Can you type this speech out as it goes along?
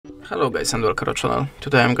Hello guys and welcome to our channel.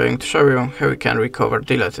 Today I'm going to show you how you can recover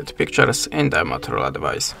deleted pictures in the Motorola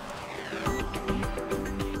device.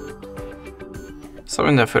 So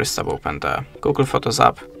in the first step, open the Google Photos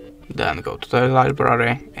app, then go to the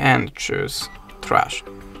library and choose Trash.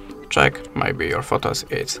 Check maybe your photos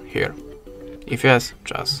is here. If yes,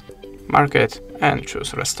 just mark it and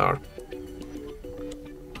choose Restore.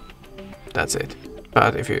 That's it.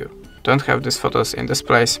 But if you don't have these photos in this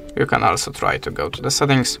place, you can also try to go to the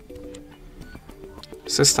settings,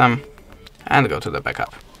 system, and go to the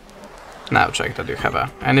backup. Now check that you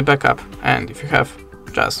have any backup, and if you have,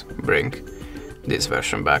 just bring this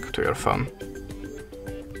version back to your phone.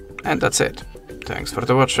 And that's it. Thanks for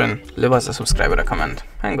watching, leave us a subscribe and a comment,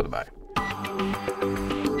 and goodbye.